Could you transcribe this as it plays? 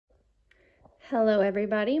Hello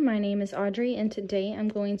everybody, my name is Audrey and today I'm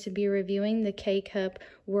going to be reviewing the K-Cup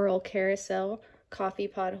Whirl Carousel coffee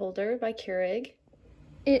pot holder by Keurig.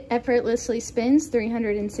 It effortlessly spins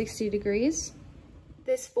 360 degrees.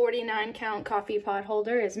 This 49 count coffee pot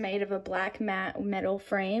holder is made of a black matte metal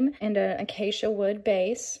frame and an acacia wood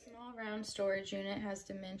base. The small round storage unit has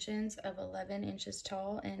dimensions of 11 inches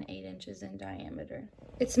tall and 8 inches in diameter.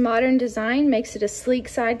 Its modern design makes it a sleek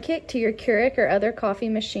sidekick to your Keurig or other coffee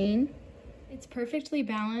machine. It's perfectly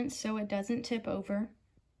balanced so it doesn't tip over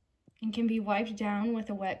and can be wiped down with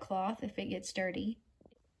a wet cloth if it gets dirty.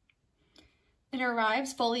 It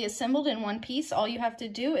arrives fully assembled in one piece. All you have to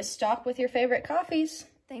do is stock with your favorite coffees.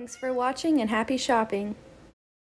 Thanks for watching and happy shopping.